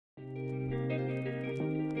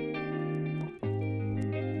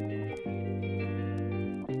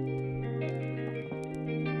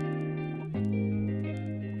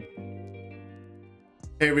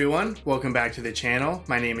Hey everyone, welcome back to the channel.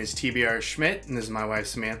 My name is TBR Schmitt and this is my wife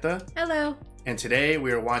Samantha. Hello. And today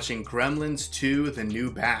we are watching Gremlins 2, The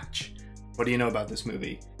New Batch. What do you know about this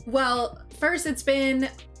movie? Well, first it's been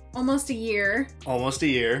almost a year. Almost a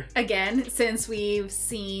year. Again, since we've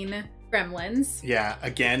seen Gremlins. Yeah,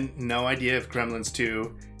 again, no idea if Gremlins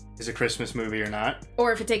 2 is a Christmas movie or not.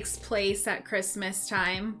 Or if it takes place at Christmas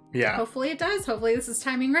time. Yeah. Hopefully it does. Hopefully this is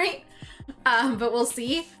timing right. But we'll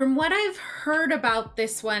see. From what I've heard about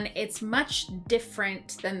this one, it's much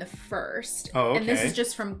different than the first. Oh, okay. And this is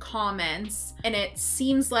just from comments. And it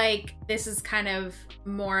seems like this is kind of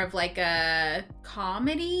more of like a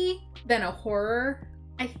comedy than a horror,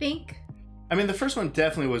 I think. I mean, the first one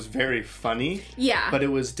definitely was very funny. Yeah. But it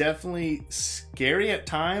was definitely scary at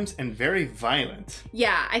times and very violent.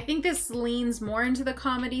 Yeah, I think this leans more into the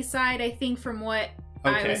comedy side, I think, from what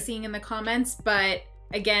I was seeing in the comments. But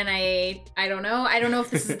again, I don't know. I don't know if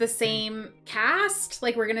this is the same cast,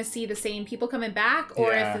 like we're gonna see the same people coming back,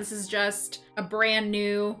 or if this is just a brand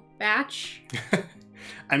new batch.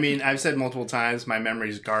 I mean, I've said multiple times, my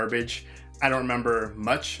memory's garbage. I don't remember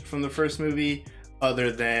much from the first movie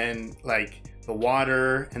other than like the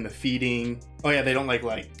water and the feeding. Oh yeah, they don't like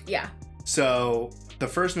light. Yeah. So the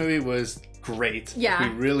first movie was great. Yeah.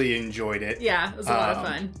 We really enjoyed it. Yeah, it was a lot of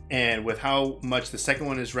fun. And with how much the second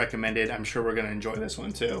one is recommended, I'm sure we're going to enjoy this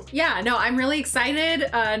one too. Yeah, no, I'm really excited.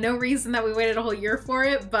 No reason that we waited a whole year for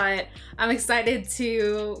it, but I'm excited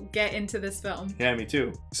to get into this film. Yeah, me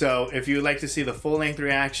too. So if you would like to see the full-length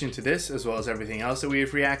reaction to this, as well as everything else that we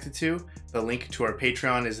have reacted to, the link to our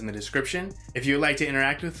Patreon is in the description. If you would like to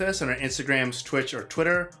interact with us on our Instagrams, Twitch, or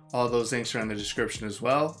Twitter, all those links are in the description as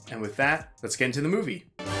well. And with that, let's get into the movie.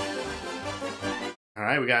 All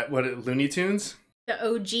right, we got, what, Looney Tunes? The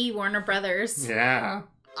OG Warner Brothers. Yeah.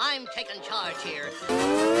 I'm taking charge here.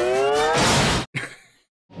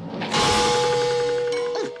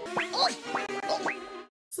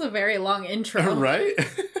 This is a very long intro. Right?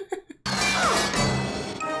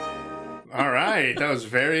 All right, that was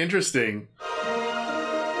very interesting.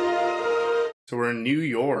 So we're in New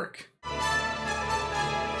York.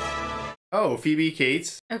 Oh, Phoebe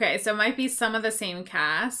Cates. Okay, so it might be some of the same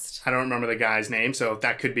cast. I don't remember the guy's name, so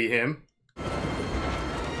that could be him.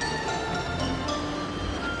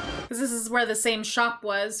 Because this is where the same shop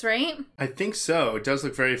was, right? I think so. It does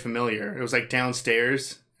look very familiar. It was like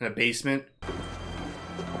downstairs in a basement.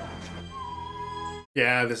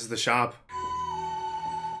 Yeah, this is the shop.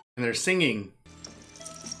 And they're singing.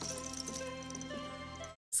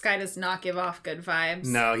 This guy does not give off good vibes.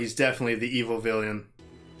 No, he's definitely the evil villain.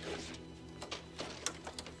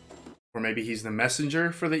 Or maybe he's the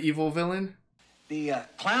messenger for the evil villain? The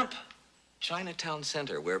Clamp Chinatown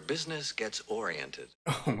Center, where business gets oriented.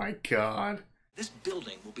 Oh my god. This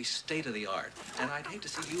building will be state-of-the-art, and I'd hate to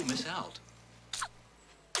see you miss out.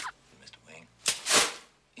 Mr. Wing,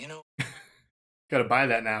 you know... Gotta buy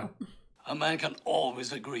that now. A man can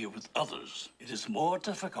always agree with others. It is more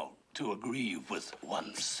difficult to agree with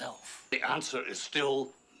oneself. The answer is still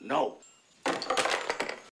no.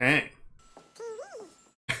 Dang.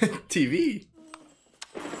 TV.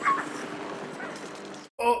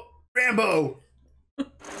 Oh, Rambo. You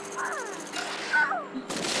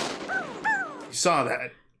saw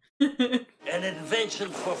that. An invention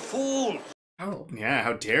for fools. Oh. Yeah,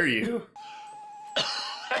 how dare you?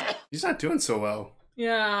 He's not doing so well.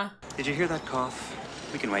 Yeah. Did you hear that cough?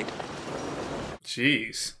 We can wait.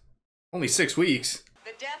 Jeez. Only 6 weeks.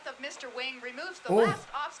 The death of Mr. Wing removes the Oh. last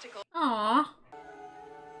obstacle. Aw.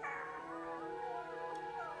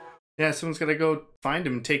 Yeah, someone's gotta go find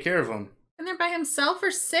him and take care of him. And they're by himself for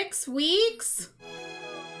 6 weeks?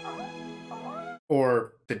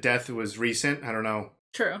 Or the death was recent. I don't know.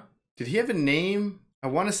 True. Did he have a name? I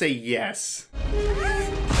want to say yes.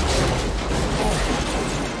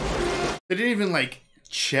 They didn't even, like,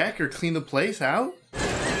 check or clean the place out?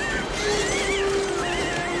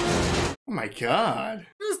 Oh my god.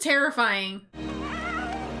 This is terrifying.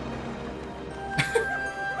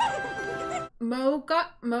 Mo guy?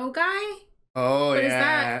 Oh, What yeah. is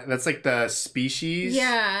that? That's like the species.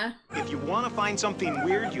 Yeah. If you want to find something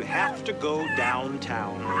weird, you have to go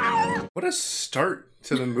downtown. What a start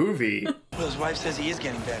to the movie. Well, his wife says he is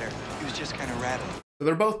getting better. He was just kind of rattled. So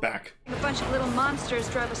they're both back. A bunch of little monsters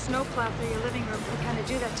drive a snowplow through your living room. They kind of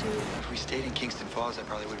do that to you. If we stayed in Kingston Falls, I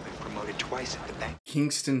probably would have been promoted twice at the bank.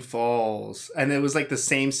 Kingston Falls. And it was like the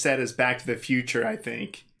same set as Back to the Future, I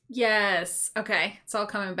think. Yes. Okay. It's all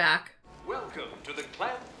coming back. Welcome to the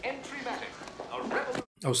Clamp Entry-Matic, a revolution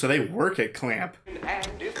Oh, so they work at Clamp.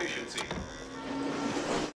 and efficiency.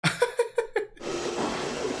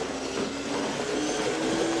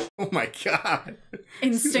 Oh my god.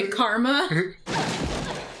 Instant karma.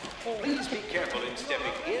 Please be careful in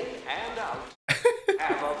stepping in and out.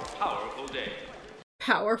 Have a powerful day.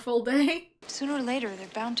 Powerful day? Sooner or later, they're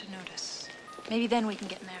bound to notice. Maybe then we can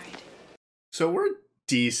get married. So we're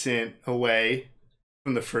decent away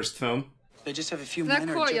from the first film. They just have a few That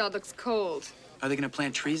minor... courtyard looks cold. Are they going to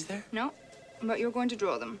plant trees there? No, but you're going to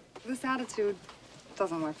draw them. This attitude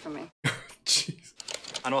doesn't work for me. Jeez.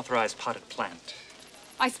 Unauthorized potted plant.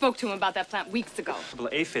 I spoke to him about that plant weeks ago. Possible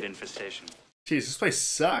aphid infestation. Jeez, this place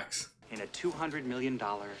sucks. In a $200 million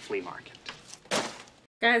flea market.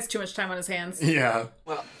 Guy has too much time on his hands. Yeah.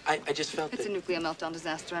 Well, I just felt It's a nuclear meltdown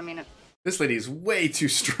disaster. I mean it. This lady's way too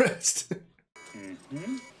stressed.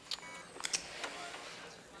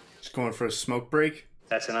 Just going for a smoke break.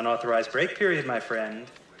 That's an unauthorized break period, my friend.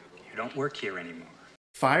 You don't work here anymore.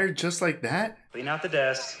 Fired just like that? Clean out the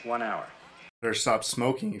desk, 1 hour. Better stop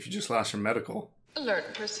smoking if you just lost your medical.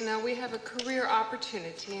 Alert personnel, we have a career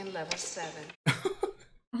opportunity in level 7. Oh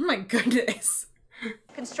my goodness.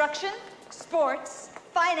 Construction, sports,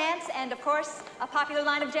 finance, and of course, a popular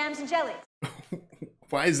line of jams and jellies.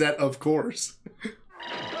 Why is that of course?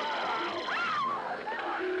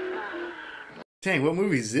 Dang, what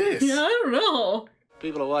movie is this? Yeah, I don't know.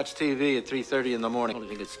 People who watch TV at 3:30 in the morning, the only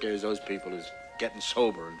thing that scares those people is getting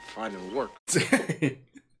sober and finding work. Hey,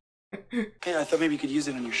 I thought maybe you could use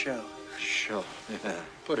it on your show. Sure. Yeah.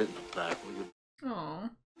 Put it in the back, will you? Aw.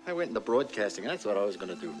 I went into broadcasting. I thought I was going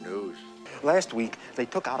to do news. Last week, they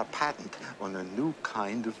took out a patent on a new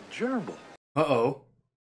kind of gerbil. Uh-oh.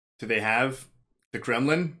 Do they have the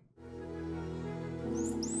gremlin?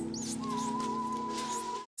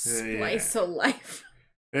 Slice of life.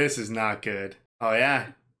 This is not good. Oh, yeah.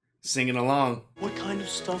 Singing along. What kind of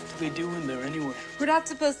stuff do they do in there anyway? We're not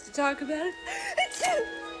supposed to talk about it.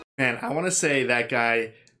 Man, I want to say that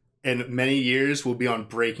guy in many years will be on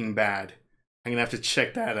Breaking Bad. I'm going to have to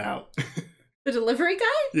check that out. The delivery guy?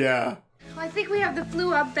 Yeah. I think we have the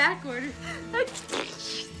flu up backward.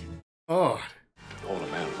 Oh. All a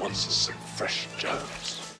man wants is some fresh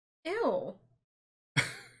germs. Ew.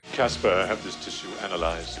 Casper, have this tissue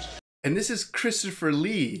analyzed. And this is Christopher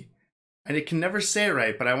Lee. And I can never say it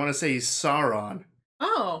right, but I want to say he's Sauron.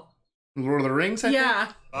 Oh. Lord of the Rings, I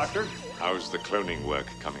think? Doctor? How's the cloning work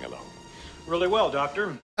coming along? Really well,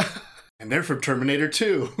 Doctor. And they're from Terminator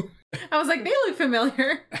 2. I was like, they look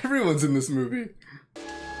familiar. Everyone's in this movie.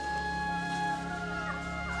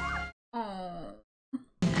 Oh.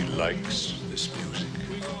 He likes this music.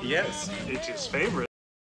 Yes, it's his favorite.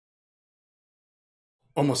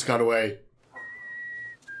 Almost got away.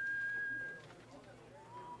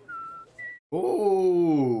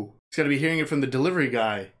 Oh. He's got to be hearing it from the delivery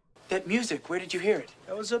guy. That music, where did you hear it?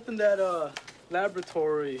 I was up in that,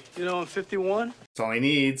 laboratory, you know, in 51. That's all he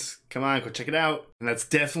needs. Come on, go check it out. And that's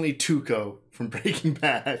definitely Tuco from Breaking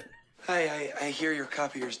Bad. Hi, I hear your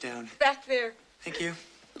copier's down. Back there. Thank you.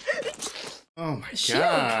 Oh my Is she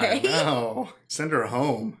god. okay? No. Send her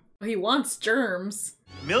home. Well, he wants germs.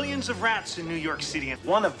 Millions of rats in New York City, and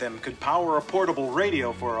one of them could power a portable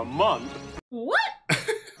radio for a month. What?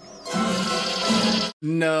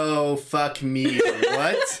 No, fuck me.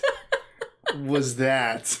 What was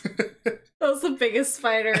that? That was the biggest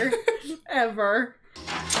spider ever.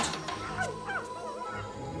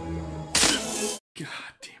 God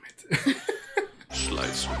damn it.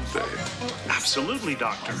 Slice with day. Absolutely,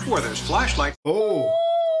 Doctor. Where there's flashlight. Oh.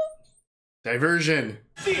 Diversion.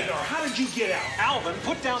 Theodore, how did you get out? Alvin,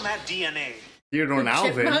 put down that DNA. Theodore and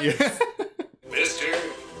Alvin. Yeah. Mister,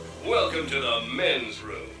 welcome to the men's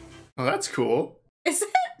room. Oh, that's cool. Is it?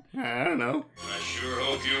 I don't know. I sure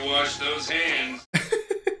hope you wash those hands.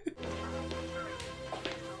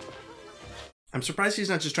 I'm surprised he's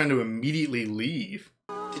not just trying to immediately leave.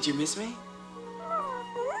 Did you miss me?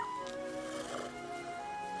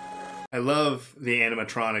 I love the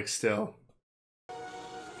animatronics still.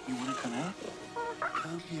 You want to come out?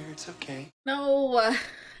 Come here, it's okay. No,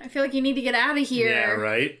 I feel like you need to get out of here. Yeah,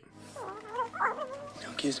 right? No,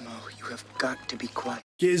 Gizmo, you have got to be quiet.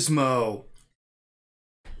 Gizmo.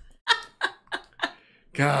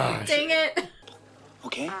 Gosh. Dang it.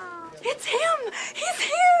 Okay? It's him! He's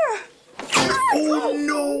here! Oh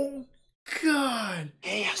no! God.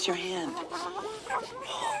 Hey, how's your hand?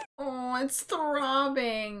 Oh, it's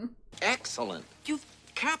throbbing. Excellent. You've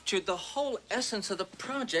captured the whole essence of the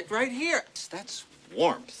project right here. That's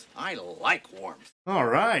warmth. I like warmth. All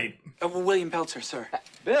right. William Peltzer, sir.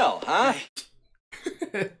 Bill, huh?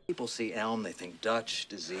 People see elm, they think Dutch,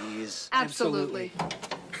 disease. Absolutely.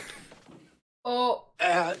 Oh.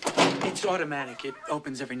 It's automatic. It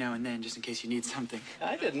opens every now and then, just in case you need something.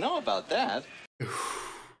 I didn't know about that.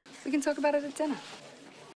 We can talk about it at dinner.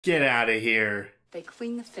 Get out of here. They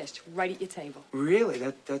clean the fish right at your table. Really?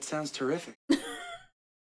 That sounds terrific.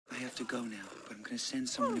 I have to go now, but I'm gonna send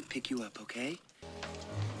someone to pick you up, okay?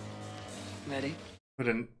 Ready? What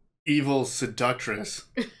an evil seductress.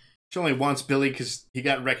 She only wants Billy because he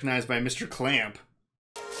got recognized by Mr. Clamp.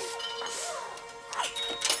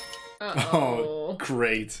 Oh,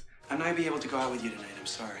 great. I might be able to go out with you tonight, I'm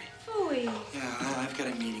sorry. Phooey. Yeah, I've got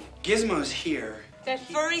a meeting. Gizmo's here. That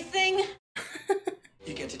furry thing?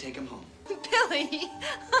 You get to take him home. Billy.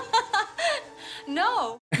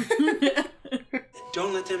 No.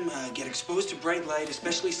 Don't let them get exposed to bright light,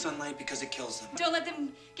 especially sunlight, because it kills them. Don't let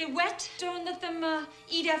them get wet. Don't let them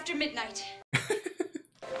eat after midnight.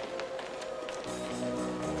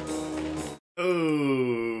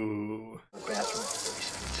 Oh.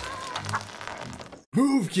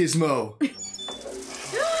 Move, Gizmo.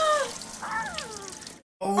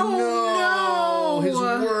 Oh no! His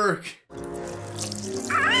work.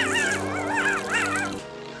 How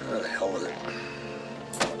the hell is it?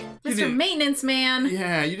 Mr. Maintenance Man.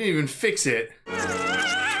 Yeah, you didn't even fix it.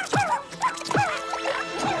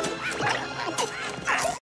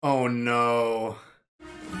 Oh no.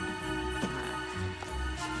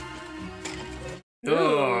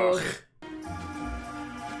 Ugh.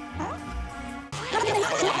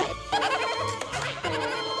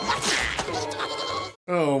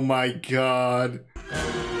 Oh my god.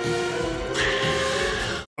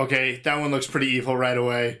 Okay, that one looks pretty evil right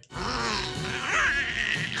away.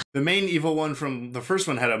 The main evil one from the first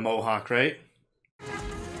one had a mohawk, right?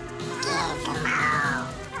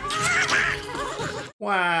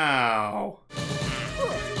 Wow.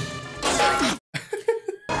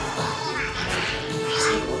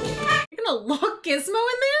 You're gonna lock Gizmo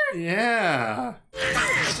in there? Yeah.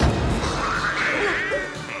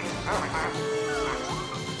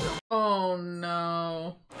 Oh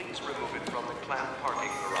no. Please remove it from the Clamp parking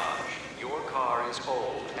garage. Your car is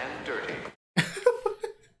old and dirty.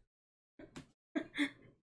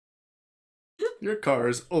 Your car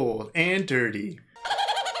is old and dirty.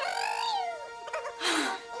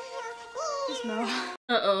 Gizmo.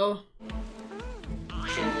 Uh-oh.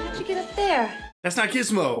 How'd you get up there? That's not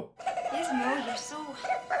Gizmo. Gizmo, you're so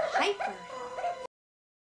hyper.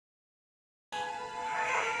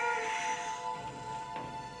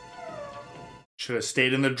 Should have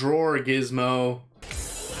stayed in the drawer, Gizmo.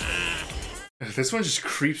 This one just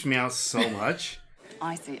creeps me out so much.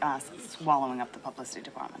 I see us swallowing up the publicity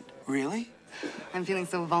department. Really? I'm feeling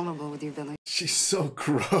so vulnerable with you, Billy. She's so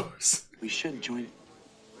gross. We should join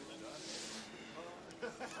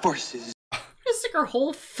forces. Just stick her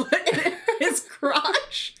whole foot in his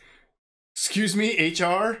crotch. Excuse me,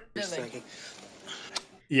 HR? Really?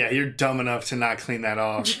 Yeah, you're dumb enough to not clean that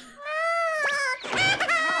off.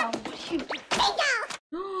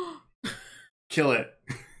 Kill it.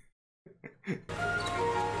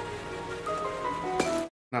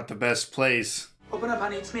 Not the best place. Open up,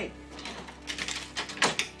 honey, it's me.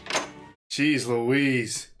 Jeez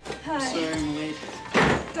Louise. Hi. Sorry I'm late.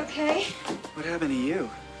 It's okay. What happened to you?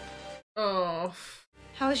 Oh.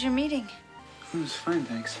 How was your meeting? It was fine,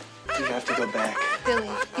 thanks. You have to go back. Billy,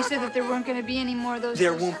 you said that there weren't going to be any more of those.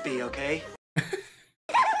 There won't be, okay?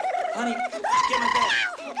 Honey, get my bag.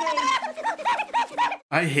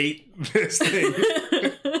 I hate this thing.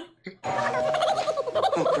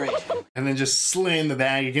 Oh, great. And then just slam the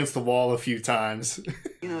bag against the wall a few times.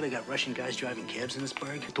 You know they got Russian guys driving cabs in this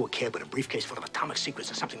burg? To a cab with a briefcase full of atomic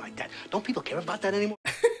secrets or something like that. Don't people care about that anymore?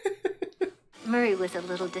 Murray was a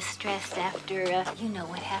little distressed after, you know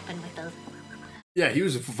what happened with those. Yeah, he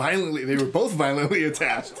was they were both violently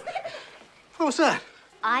attacked. What was that?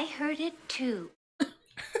 I heard it too.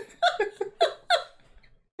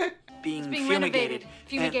 Being renovated.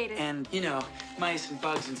 And, you know, mice and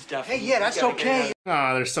bugs and stuff. Hey, yeah, that's okay.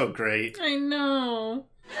 Ah, they're so great. I know.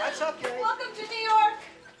 That's okay. Welcome to New York.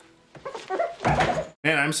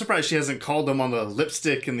 Man, I'm surprised she hasn't called him on the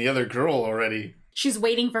lipstick and the other girl already. She's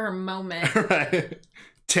waiting for her moment. Right.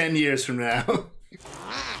 10 years from now. It's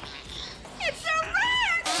a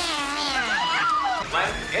rat!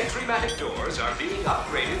 Clamp entry-matic doors are being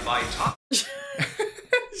upgraded by top...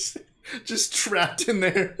 Just trapped in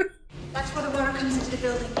there. That's where the water comes into the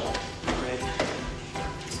building. Great.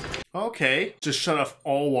 Okay. Just shut off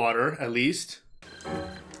all water, at least.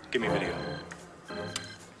 Give me a video.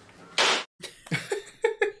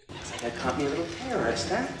 It's like I caught me a little terrorist,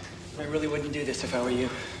 huh? I really wouldn't do this if I were you.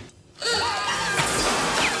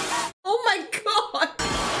 Oh my god!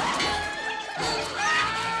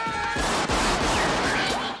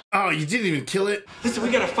 Oh, you didn't even kill it? Listen,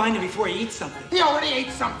 we gotta find him before he eats something. He already ate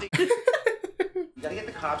something. We gotta get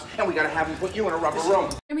the cops, and we gotta have them put you in a rubber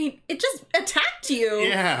room. I mean, it just attacked you.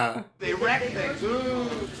 Yeah. They wreck things. Ooh.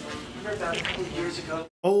 Remember that a couple of years ago?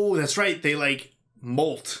 Oh, that's right. They like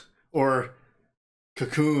molt or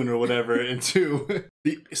cocoon or whatever into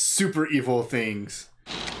the super evil things.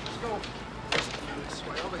 Let's go. This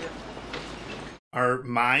way, over here. Are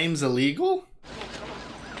mimes illegal?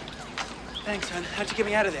 Thanks, hon. How'd you get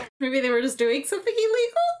me out of there? Maybe they were just doing something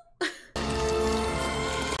illegal?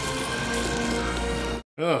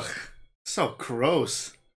 Ugh, so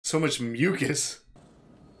gross. So much mucus.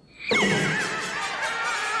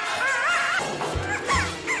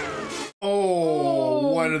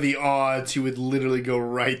 Oh, what are the odds he would literally go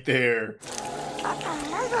right there?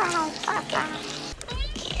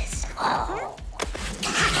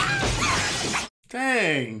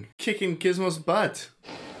 Dang, kicking Gizmo's butt.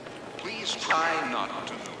 Please try not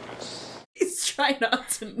to notice. Please try not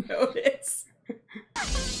to notice.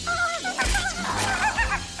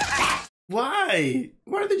 Why?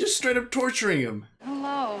 Why are they just straight up torturing him?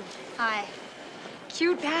 Hello. Hi.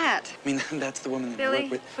 Cute Pat. I mean, that's the woman that we Billy,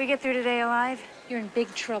 work with. if we get through today alive, you're in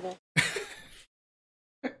big trouble.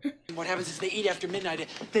 What happens is they eat after midnight.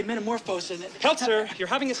 They metamorphose and... Peltzer, you're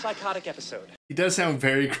having a psychotic episode. He does sound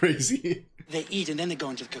very crazy. They eat and then they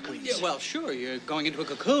go into the cocoons. Yeah, well, sure. You're going into a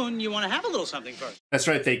cocoon. You want to have a little something first. That's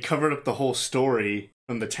right, they covered up the whole story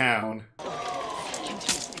from the town.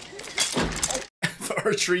 The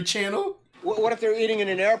Archery Channel? What if they're eating in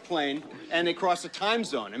an airplane and they cross a time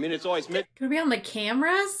zone? I mean, it's always mid. Could it be on the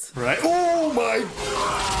cameras? Right? Oh my!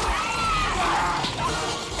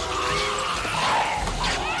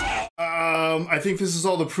 I think this is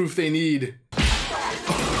all the proof they need.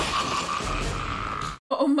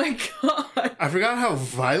 Oh my god. I forgot how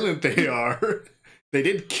violent they are. They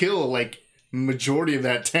did kill, like, majority of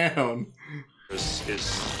that town. Is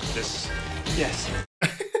this... Yes.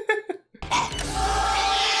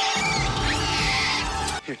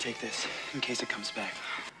 Here, take this, in case it comes back.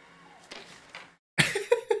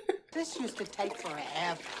 This used to take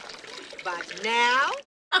forever. But now...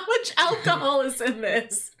 How much alcohol is in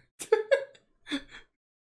this?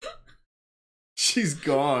 She's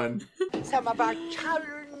gone. Some of our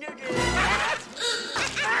chowder noodles.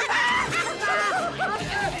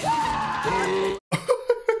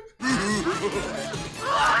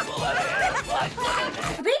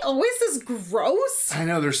 Are they always this gross? I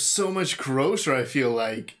know, they're so much grosser, I feel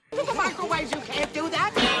like. With the microwaves, you can't do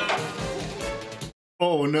that.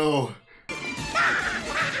 Oh no.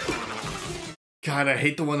 God, I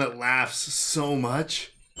hate the one that laughs so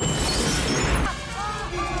much.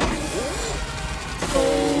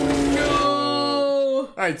 Oh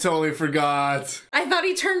no! I totally forgot. I thought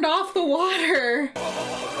he turned off the water.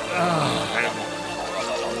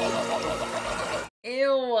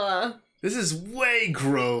 Ew. This is way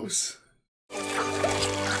gross.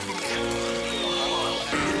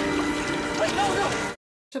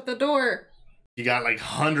 Shut the door. You got like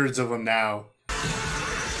hundreds of them now.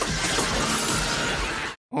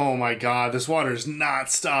 Oh my god, this water's not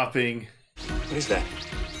stopping. What is that?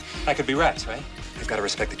 That could be rats, right? I've got to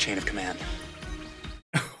respect the chain of command.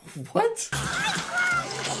 What?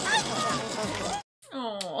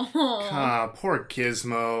 Oh. Ah, poor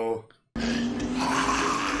Gizmo.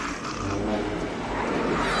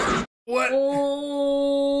 What? Oh.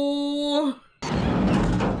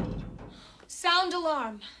 Sound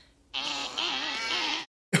alarm.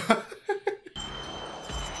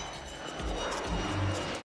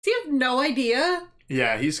 Does he have no idea?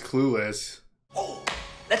 Yeah, he's clueless. Oh,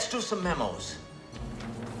 let's do some memos.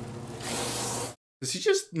 Does he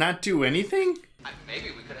just not do anything?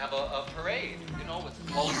 Maybe we could have a parade, you know, with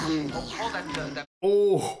all that.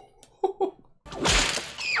 Oh.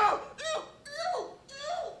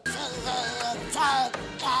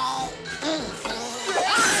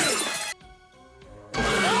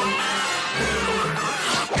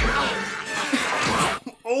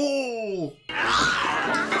 Oh.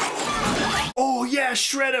 Oh yeah,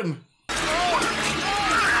 shred him.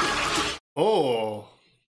 Oh.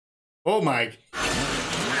 Oh my.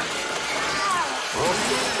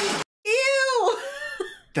 Ew.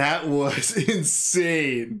 That was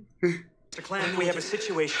insane. Mr. Clan, we have a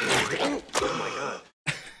situation. Oh my god.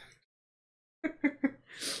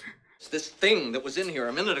 It's this thing that was in here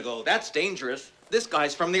a minute ago. That's dangerous. This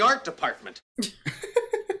guy's from the art department.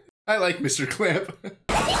 I like Mr. Clamp.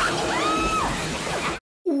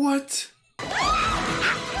 What?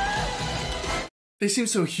 They seem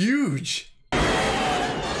so huge.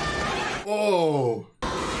 Oh.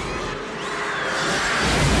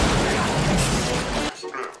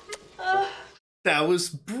 That was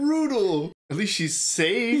brutal. At least she's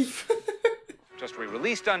safe. Just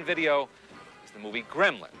re-released on video. the movie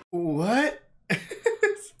Gremlins. What?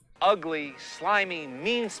 Ugly, slimy,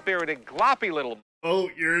 mean-spirited, gloppy little... Oh,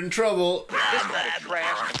 you're in trouble. This kind of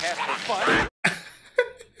trash has for fun.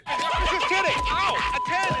 Just kidding. Ow! A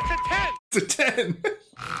 10! It's a 10! It's a 10.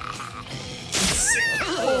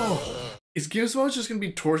 Oh. Is Gizmo just gonna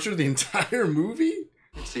be tortured the entire movie?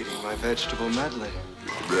 It's eating my vegetable medley.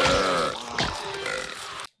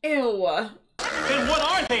 Ew. Then what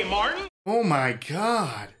are they, Martin? Oh my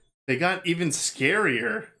god. They got even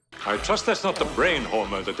scarier. I trust that's not the brain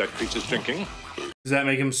hormone that creature's drinking. Does that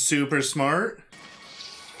make him super smart?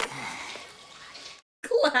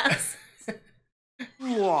 Class.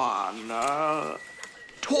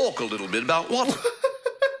 Talk a little bit about what?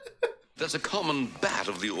 There's a common bat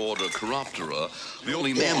of the order Chiroptera, the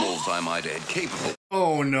only mammals, I might add, capable.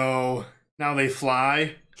 Oh no. Now they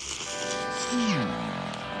fly?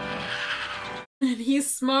 And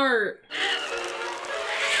he's smart.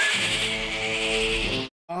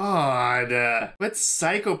 Odd. What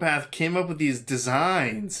psychopath came up with these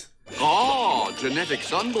designs? Oh, genetic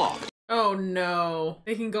sunblock. Oh no.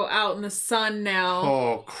 They can go out in the sun now.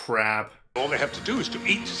 Oh crap. All they have to do is to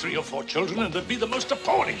eat 3 or 4 children and there'd be the most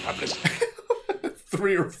appalling publicity.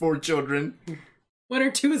 3 or 4 children. 1 or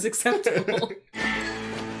 2 is acceptable.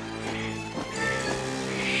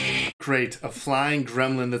 Great, a flying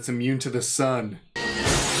gremlin that's immune to the sun.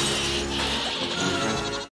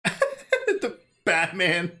 The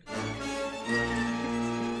Batman.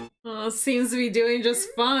 Oh, seems to be doing just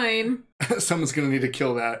fine. Someone's gonna need to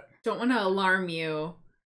kill that. Don't want to alarm you.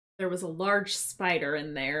 There was a large spider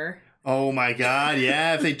in there. Oh my god,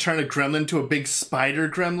 yeah, if they turn a gremlin to a big spider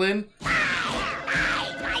gremlin.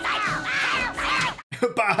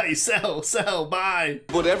 Buy, sell, buy.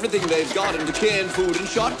 Put everything they've got into canned food and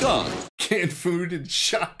shotguns. Canned food and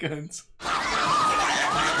shotguns.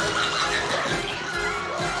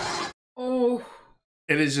 Oh.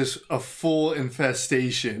 It is just a full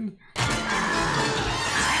infestation.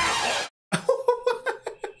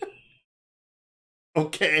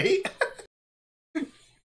 Okay.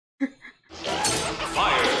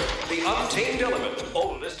 Fire, the untamed element,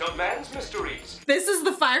 oldest of man's mysteries. This is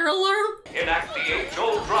the fire alarm? Enact the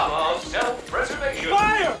age-old drama of self-preservation.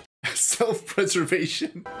 Fire!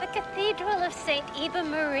 Self-preservation. The Cathedral of St. Eva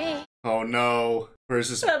Marie. Oh no. Where's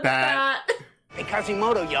this The bat? Hey,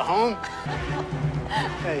 Quasimodo, you home?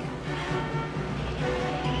 Hey.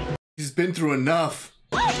 He's been through enough.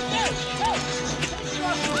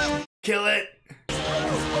 Kill it.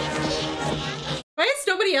 Why is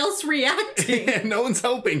nobody else reacting? Yeah, no one's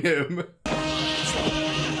helping him.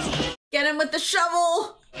 Get him with the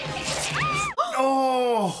shovel.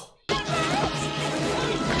 Oh.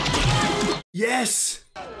 Yes.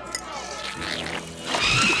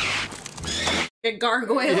 A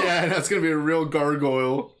gargoyle. Yeah, that's gonna be a real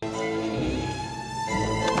gargoyle.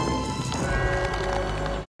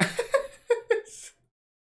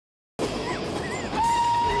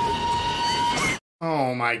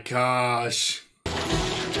 Oh my gosh. All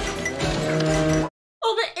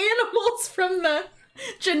the animals from the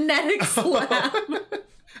genetics lab.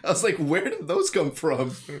 I was like, where did those come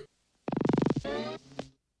from?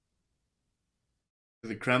 Do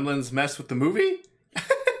the Gremlins mess with the movie?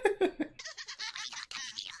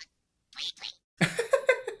 That's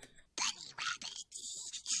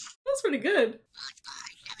pretty good.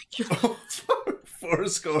 Oh, 4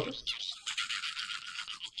 score.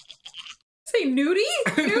 Say nudie?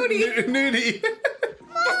 Nudie. Nudie.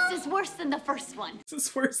 This is worse than the first one. This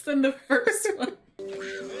is worse than the first one.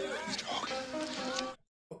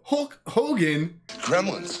 Hulk Hogan?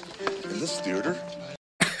 Gremlins in this theater?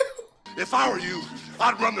 If I were you,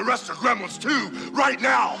 I'd run the rest of Gremlins too, right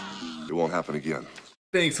now. It won't happen again.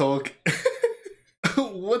 Thanks, Hulk.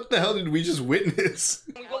 What the hell did we just witness?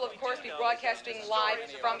 We will, of course, be broadcasting live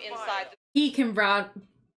from inside. He can broadcast.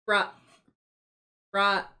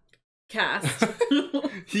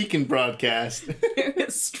 He can broadcast.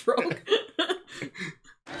 Stroke.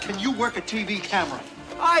 Can you work a TV camera?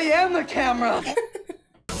 I am the camera.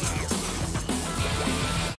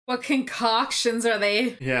 What concoctions are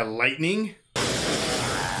they? Yeah, lightning.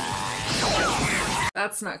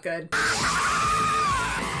 That's not good.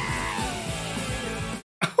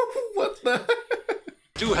 What the?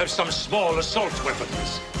 Do have some small assault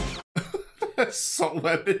weapons. Assault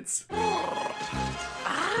weapons.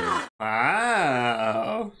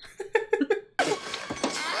 Wow.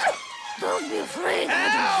 Don't be afraid of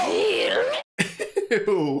the field.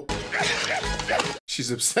 Ew.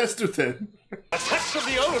 She's obsessed with him. A touch of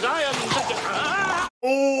the old iron.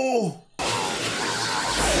 Oh.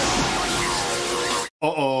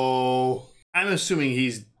 Uh-oh. I'm assuming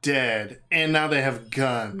he's dead, and now they have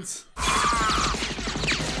guns.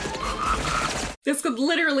 This could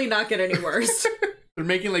literally not get any worse. They're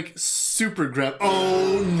making like super grab.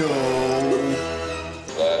 Oh no.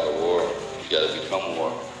 War. You gotta become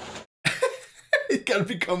war. You gotta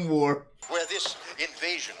become war. Where this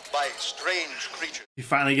invasion by strange creatures. He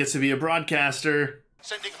finally gets to be a broadcaster.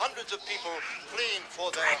 Sending hundreds of people fleeing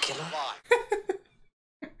for their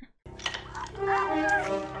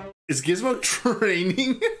lives. Is Gizmo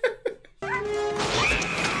training?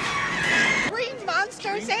 Green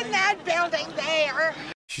monsters in that building there.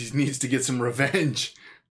 She needs to get some revenge.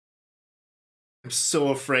 I'm so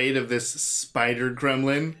afraid of this spider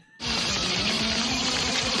gremlin.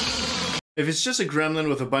 If it's just a gremlin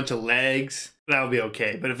with a bunch of legs, that'll be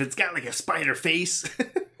okay. But if it's got like a spider face...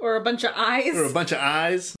 or a bunch of eyes. Or a bunch of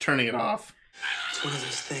eyes, turning it off. It's one of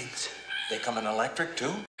those things. They come in electric,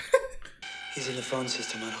 too? He's in the phone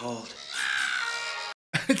system on hold.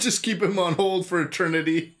 Just keep him on hold for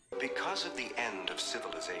eternity. Because of the end of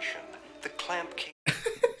civilization, the Clamp King...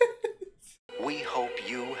 We hope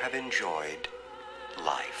you have enjoyed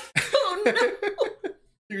life. Oh, no.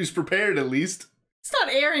 He was prepared, at least. He's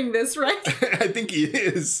not airing this, right? I think he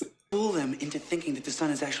is. Fool them into thinking that the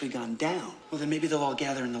sun has actually gone down. Well, then maybe they'll all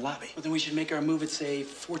gather in the lobby. Well, then we should make our move at, say,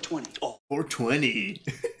 4:20. Oh, 4:20.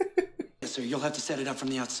 Yes, sir. You'll have to set it up from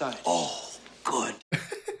the outside. Oh, good.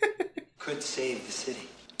 Could save the city.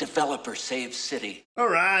 Developer saves city. All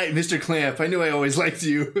right, Mr. Clamp. I knew I always liked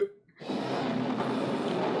you.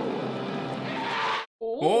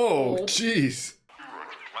 Oh, jeez.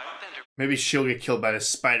 Maybe she'll get killed by the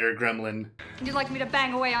spider gremlin. Would you like me to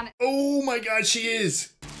bang away on it? Oh my god, she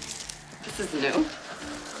is! This is new.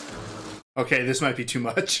 Okay, this might be too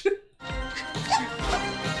much.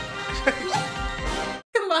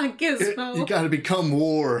 Come on, Gizmo. You gotta become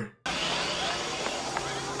war.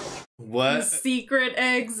 What? Secret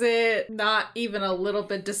exit. Not even a little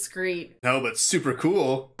bit discreet. No, but super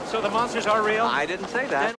cool. So the monsters are real? I didn't say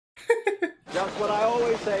that. Just what I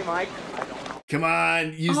always say, Mike. Come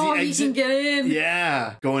on, use the exit. You can get in.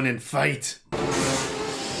 Yeah, go in and fight.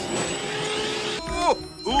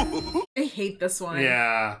 I hate this one.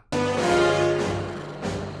 Yeah.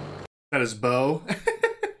 That is Bo.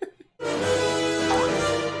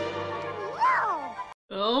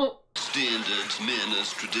 Oh. Standards,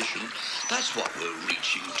 manners, tradition. That's what we're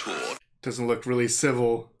reaching toward. Doesn't look really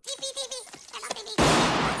civil.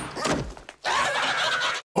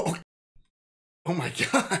 Oh my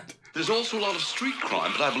god. There's also a lot of street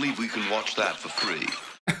crime, but I believe we can watch that for free.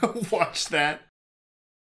 Watch that.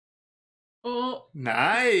 Oh.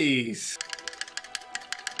 Nice.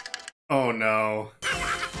 Oh no.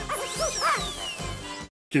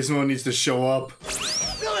 Gizmo needs to show up.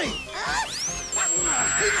 Billy! I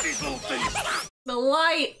hate these little things. The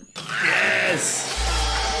light. Yes.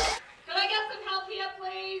 Can I get some help here,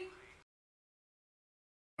 please?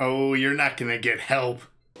 Oh, you're not gonna get help.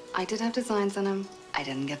 I did have designs on him. I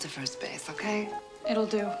didn't get to first base, okay? It'll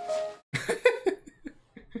do.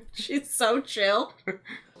 She's so chill.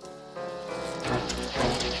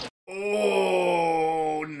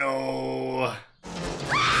 Oh no.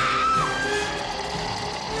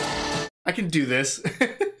 I can do this.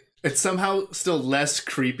 It's somehow still less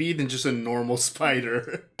creepy than just a normal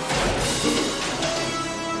spider.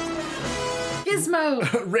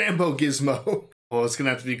 Gizmo! Rambo Gizmo. Oh, it's gonna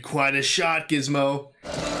have to be quite a shot, Gizmo.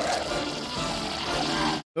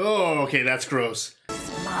 Oh, okay, that's gross.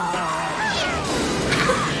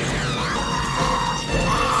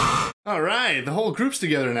 All right, the whole group's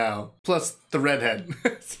together now. Plus the redhead.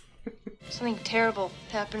 Something terrible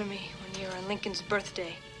happened to me one year on Lincoln's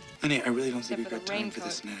birthday. Honey, I really don't think Except we've for got the time for raincoat.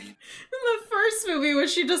 this now. In the first movie, when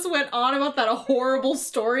she just went on about that horrible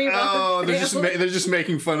story about Oh, her they're family. just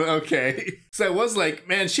making fun of. Okay, so I was like,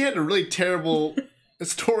 man, she had a really terrible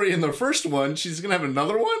story in the first one. She's gonna have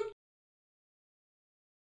another one.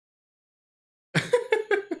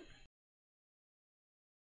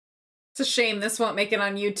 It's a shame this won't make it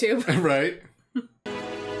on YouTube. Right.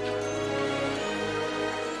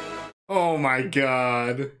 Oh my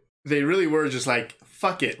god. They really were just like,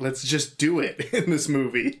 fuck it, let's just do it in this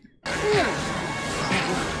movie.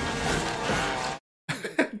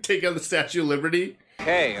 Take out the Statue of Liberty.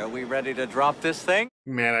 Okay, are we ready to drop this thing?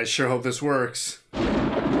 Man, I sure hope this works.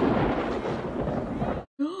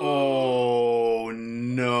 Oh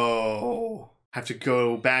no. Have to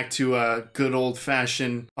go back to good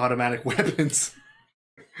old-fashioned automatic weapons.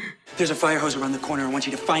 There's a fire hose around the corner. I want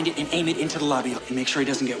you to find it and aim it into the lobby and make sure it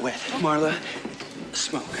doesn't get wet. Marla,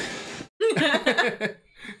 smoke.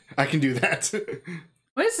 I can do that.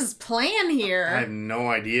 What is his plan here? I have no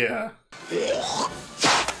idea.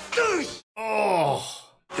 Oh.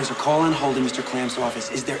 There's a call on hold in Mr. Clamp's office.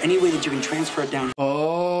 Is there any way that you can transfer it down?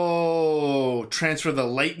 Oh, transfer the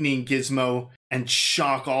lightning gizmo and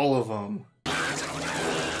shock all of them. The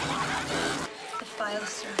file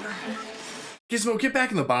server. Gizmo, get back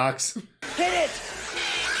in the box. Hit it!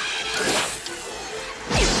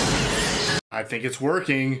 I think it's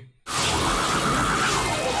working.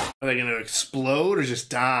 Are they gonna explode or just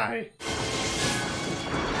die?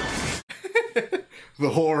 The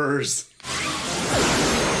horrors.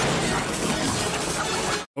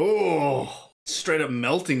 Oh, straight up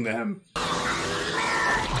melting them.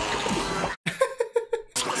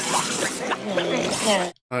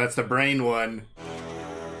 Oh, that's the brain one.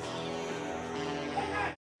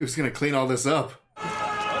 Who's gonna clean all this up?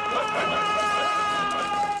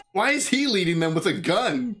 Why is he leading them with a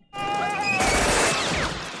gun?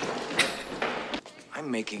 I'm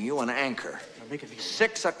making you an anchor. I'm making me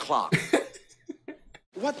 6 o'clock.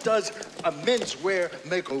 What does a menswear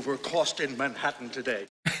makeover cost in Manhattan today?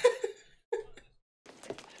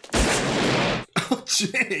 Oh,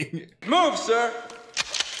 Jing. Move, sir.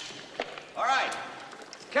 All right,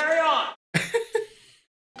 carry on.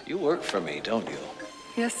 You work for me, don't you?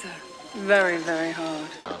 Yes, sir. Very, very hard.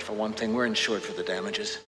 For one thing, we're insured for the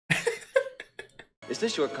damages. Is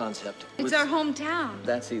this your concept? It's our hometown.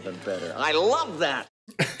 That's even better. I love that.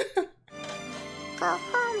 Go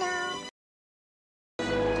home now.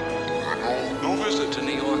 No visit to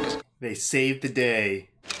New York is... They saved the day.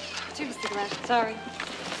 Do you cigarette? Sorry.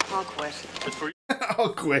 I'll quit. Good for you.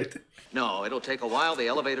 I'll quit. No, it'll take a while. The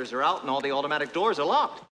elevators are out and all the automatic doors are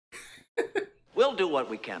locked. We'll do what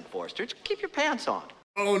we can, Forster. Just keep your pants on.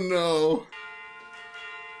 Oh no.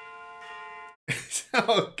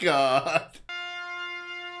 Oh God.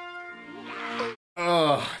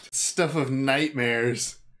 Oh, stuff of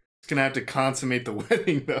nightmares. It's gonna have to consummate the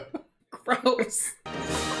wedding though. Gross.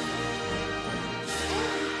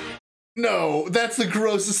 No, that's the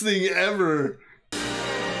grossest thing ever.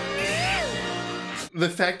 The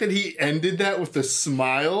fact that he ended that with a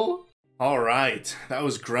smile. All right, that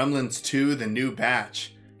was Gremlins 2, the new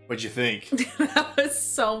batch. What'd you think? That was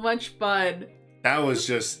so much fun. That was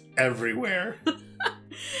just everywhere.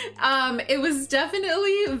 It was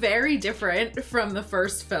definitely very different from the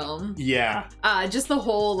first film. Yeah. Just the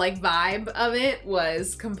whole like vibe of it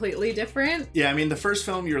was completely different. Yeah, I mean, the first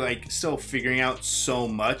film, you're like still figuring out so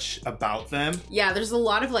much about them. Yeah, there's a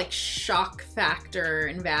lot of like shock factor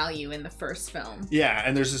and value in the first film. Yeah,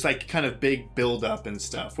 and there's this like kind of big build up and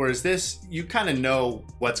stuff. Whereas this, you kind of know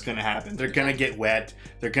what's gonna happen. They're gonna get wet,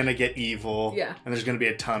 they're gonna get evil, yeah, and there's gonna be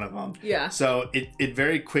a ton of them. Yeah. So it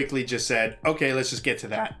very quickly just said, okay, let's just get to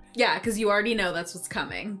that. Yeah, because you already know that's what's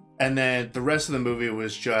coming. And then the rest of the movie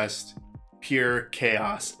was just pure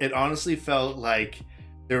chaos. It honestly felt like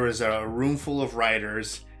there was a room full of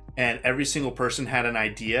writers and every single person had an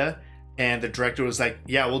idea and the director was like,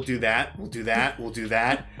 yeah, we'll do that, we'll do that, we'll do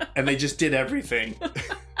that. And they just did everything.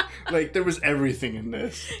 Like, there was everything in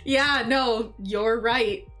this. Yeah, no, you're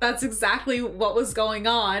right. That's exactly what was going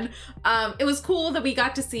on. It was cool that we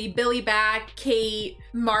got to see Billy back, Kate,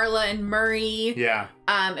 Marla, and Murray. Yeah.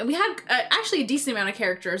 And we had actually a decent amount of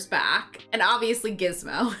characters back. And obviously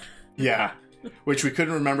Gizmo. Yeah. Which we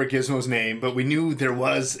couldn't remember Gizmo's name, but we knew there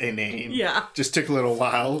was a name. Yeah. Just took a little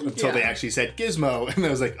while until they actually said Gizmo. And I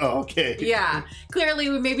was like, oh, okay. Yeah. Clearly,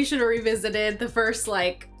 we maybe should have revisited the first,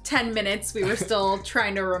 10 minutes. We were still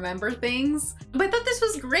trying to remember things. But I thought this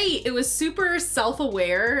was great. It was super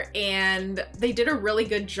self-aware, and they did a really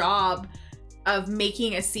good job of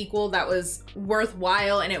making a sequel that was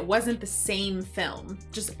worthwhile, and it wasn't the same film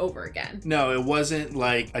just over again. No, it wasn't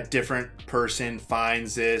like a different person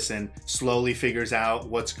finds this and slowly figures out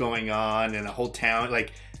what's going on in a whole town.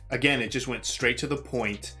 Like, again, it just went straight to the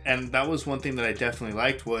point. And that was one thing that I definitely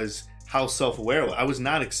liked, was how self-aware it was. I was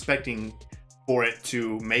not expecting for it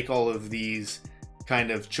to make all of these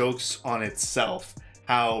kind of jokes on itself,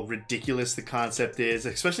 how ridiculous the concept is,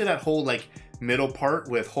 especially that whole middle part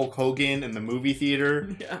with Hulk Hogan in the movie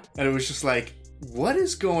theater. Yeah. And it was just like, what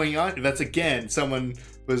is going on? That's, again, someone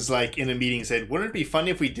was in a meeting said, wouldn't it be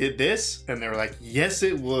funny if we did this? And they were like, yes,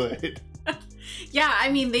 it would. Yeah, I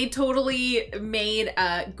mean, they totally made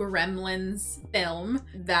a Gremlins film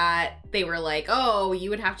that they were like, oh, you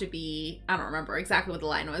would have to be, I don't remember exactly what the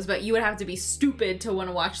line was, but you would have to be stupid to want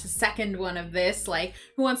to watch the second one of this. Like,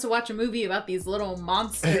 who wants to watch a movie about these little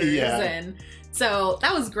monsters? Yeah. And so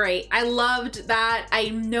that was great. I loved that. I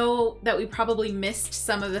know that we probably missed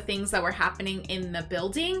some of the things that were happening in the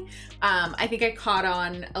building. I think I caught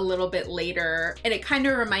on a little bit later, and it kind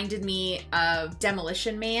of reminded me of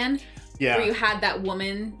Demolition Man. Yeah. Where you had that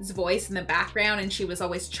woman's voice in the background and she was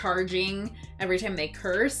always charging every time they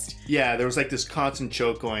cursed. Yeah, there was like this constant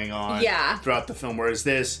joke going on throughout the film. Whereas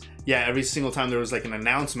this, every single time there was like an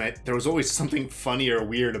announcement, there was always something funny or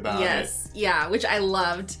weird about it. Yeah, which I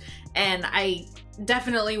loved. And I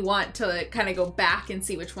definitely want to kind of go back and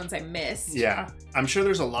see which ones I missed. Yeah, I'm sure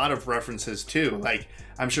there's a lot of references too. Like,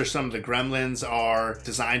 I'm sure some of the Gremlins are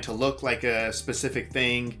designed to look like a specific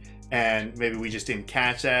thing, and maybe we just didn't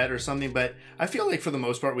catch that or something. But I feel like for the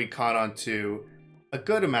most part, we caught on to a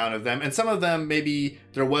good amount of them. And some of them, maybe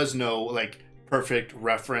there was no like perfect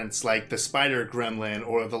reference, like the spider gremlin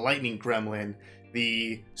or the lightning gremlin,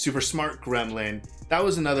 the super smart gremlin. That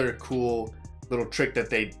was another cool little trick that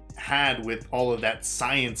they had with all of that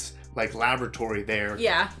science like laboratory there.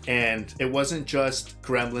 Yeah. And it wasn't just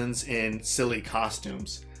gremlins in silly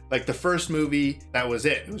costumes. Like the first movie, that was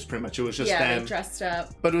it. It was pretty much, it was just them. They dressed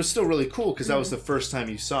up. But it was still really cool because that was the first time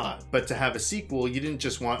you saw it. But to have a sequel, you didn't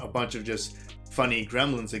just want a bunch of just funny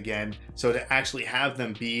gremlins again. So to actually have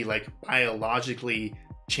them be like biologically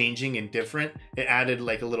changing and different, it added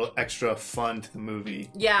like a little extra fun to the movie.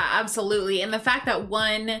 Yeah, absolutely. And the fact that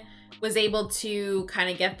one was able to kind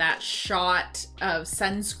of get that shot of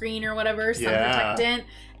sunscreen or whatever, sun protectant,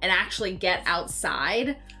 and actually get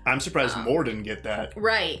outside. I'm surprised more didn't get that.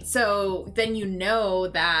 Right. So then you know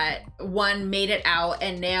that one made it out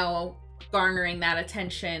and now garnering that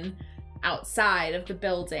attention outside of the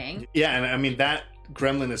building. Yeah, and I mean that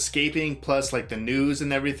gremlin escaping plus like the news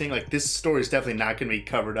and everything, like this story is definitely not going to be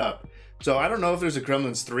covered up. So I don't know if there's a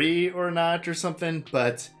Gremlins 3 or not or something,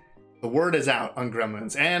 but the word is out on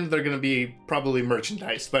Gremlins, and they're going to be probably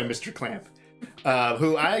merchandised by Mr. Clamp.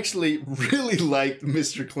 Who I actually really liked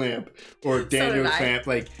Mr. Clamp, or Daniel Clamp.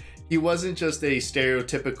 Like, he wasn't just a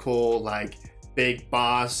stereotypical, like, big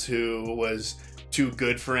boss who was too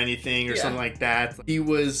good for anything or something like that. He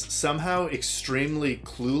was somehow extremely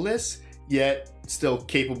clueless, yet still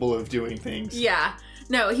capable of doing things. Yeah.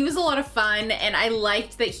 No, he was a lot of fun, and I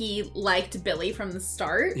liked that he liked Billy from the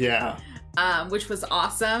start. Yeah. Which was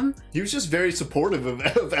awesome. He was just very supportive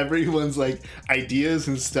of everyone's like ideas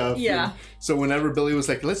and stuff. Yeah. And so whenever Billy was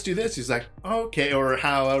like, let's do this, he's like, okay. Or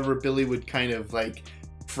however Billy would kind of like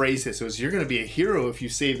phrase it. So it's, you're going to be a hero if you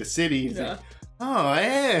save the city. He's like, oh,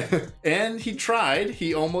 yeah. And he tried.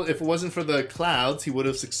 He almost, if it wasn't for the clouds, he would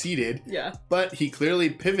have succeeded. Yeah. But he clearly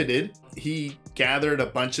pivoted. He gathered a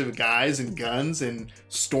bunch of guys and guns and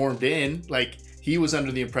stormed in. Like, he was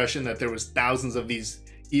under the impression that there was thousands of these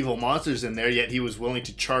evil monsters in there, yet he was willing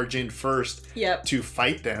to charge in first to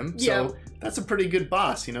fight them. So that's a pretty good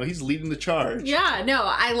boss, you know, he's leading the charge. Yeah, no,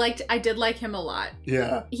 I did like him a lot.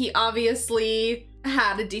 Yeah. He obviously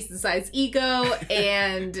had a decent sized ego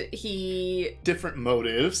and he different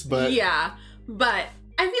motives, but yeah, but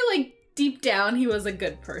I feel like deep down he was a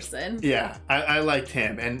good person. Yeah, I liked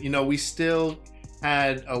him. And you know, we still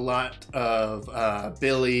had a lot of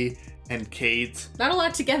Billy and Kate. Not a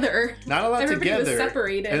lot together. Not a lot Everybody together. Was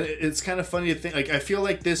separated. And it's kind of funny to think, like, I feel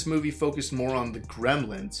like this movie focused more on the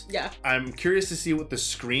Gremlins. Yeah. I'm curious to see what the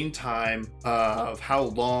screen time of how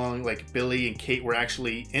long, like, Billy and Kate were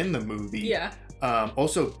actually in the movie. Yeah.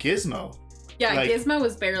 Also, Gizmo. Yeah, like, Gizmo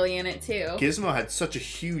was barely in it, too. Gizmo had such a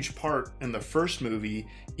huge part in the first movie,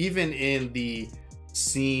 even in the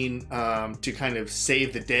scene to kind of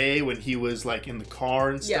save the day when he was, like, in the car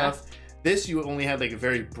and stuff. Yeah. This, you only had like a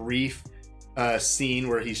very brief scene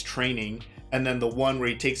where he's training, and then the one where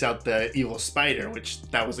he takes out the evil spider, which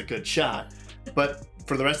that was a good shot. But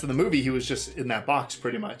for the rest of the movie, he was just in that box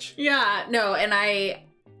pretty much. Yeah, no, and I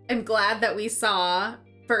am glad that we saw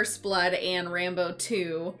First Blood and Rambo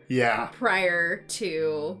 2 prior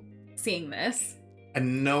to seeing this. I had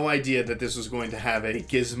no idea that this was going to have a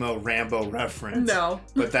Gizmo Rambo reference. No.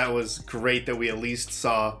 But that was great that we at least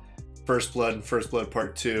saw First Blood and First Blood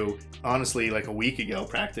Part 2, honestly, like a week ago,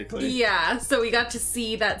 practically. Yeah, so we got to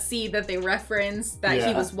see that seed that they referenced that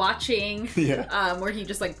he was watching, where he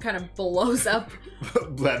just like kind of blows up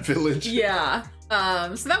that village. Yeah.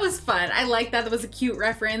 So that was fun. I like that. That was a cute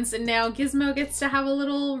reference, and now Gizmo gets to have a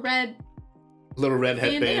little red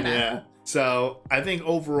headband. Yeah. So I think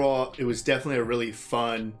overall, it was definitely a really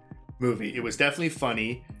fun movie. It was definitely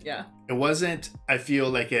funny. Yeah. It wasn't, I feel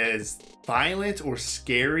like, as violent or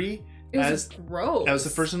scary. It was gross. As the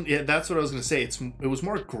first one. Yeah, that's what I was going to say. It was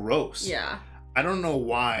more gross. Yeah. I don't know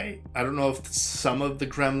why. I don't know if some of the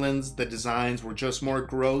Gremlins, the designs were just more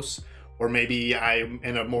gross, or maybe I'm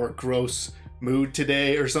in a more gross mood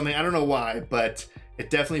today or something. I don't know why, but it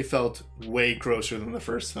definitely felt way grosser than the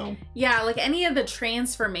first film. Yeah, like any of the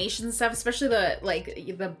transformation stuff, especially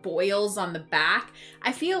the boils on the back.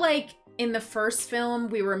 I feel like in the first film,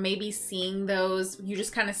 we were maybe seeing those, you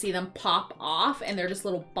just kind of see them pop off and they're just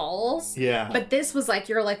little balls. Yeah. But this was like,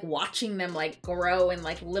 you're like watching them like grow in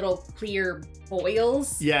like little clear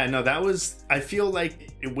boils. Yeah, no, that was, I feel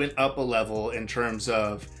like it went up a level in terms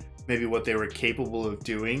of maybe what they were capable of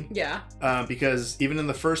doing. Yeah. Because even in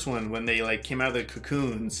the first one, when they like came out of the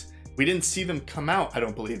cocoons, we didn't see them come out, I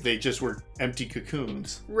don't believe. They just were empty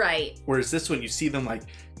cocoons. Right. Whereas this one, you see them like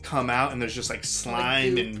come out and there's just like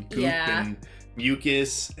slime and goop and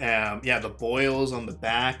mucus. Yeah, the boils on the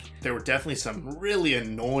back. There were definitely some really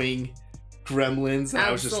annoying gremlins. And I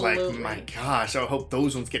was just like, my gosh, I hope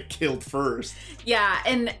those ones get killed first. Yeah,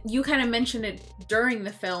 and you kind of mentioned it during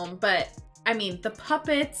the film, but I mean, the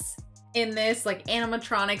puppets in this, like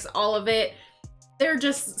animatronics, all of it, they're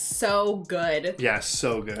just so good. Yeah,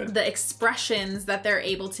 so good. The expressions that they're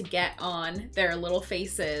able to get on their little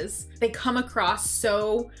faces, they come across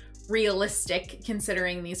so realistic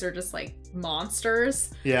considering these are just like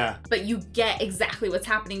monsters. Yeah. But you get exactly what's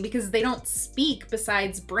happening because they don't speak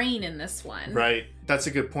besides brain in this one. Right. That's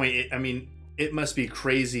a good point. I mean, it must be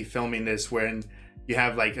crazy filming this when you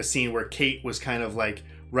have like a scene where Kate was kind of like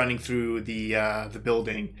running through the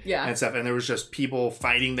building and stuff, and there was just people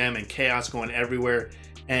fighting them and chaos going everywhere,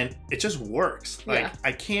 and it just works. Like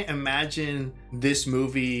I can't imagine this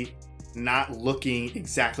movie not looking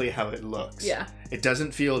exactly how it looks. Yeah. It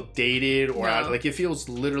doesn't feel dated or out, like it feels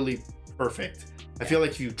literally perfect. I feel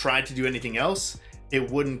like if you tried to do anything else, it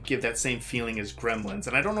wouldn't give that same feeling as Gremlins,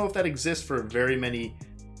 and I don't know if that exists for very many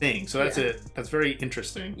things. So that's very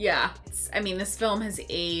interesting. Yeah. I mean, this film has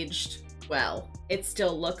aged well. It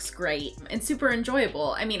still looks great and super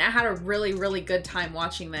enjoyable. I mean, I had a really, really good time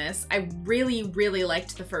watching this. I really, really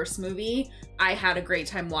liked the first movie. I had a great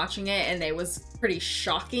time watching it, and it was pretty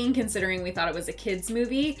shocking considering we thought it was a kid's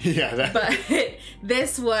movie. Yeah. But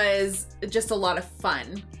this was just a lot of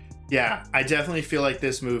fun. Yeah, I definitely feel like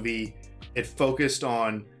this movie, it focused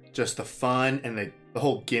on just the fun and the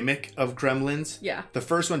whole gimmick of Gremlins. Yeah. The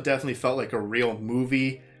first one definitely felt like a real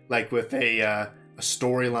movie, like with a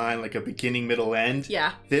storyline, like a beginning, middle, end.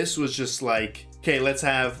 Yeah. This was just like, okay, let's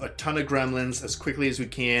have a ton of Gremlins as quickly as we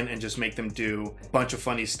can and just make them do a bunch of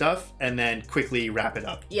funny stuff and then quickly wrap it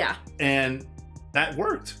up. Yeah. And that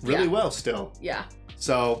worked really well still. Yeah.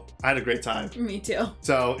 So I had a great time. Me too.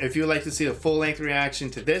 So if you would like to see a full-length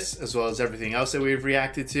reaction to this, as well as everything else that we've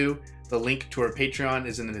reacted to, the link to our Patreon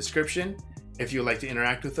is in the description. If you would like to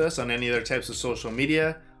interact with us on any other types of social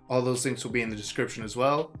media, all those links will be in the description as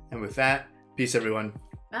well. And with that, peace everyone.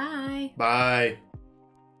 Bye. Bye.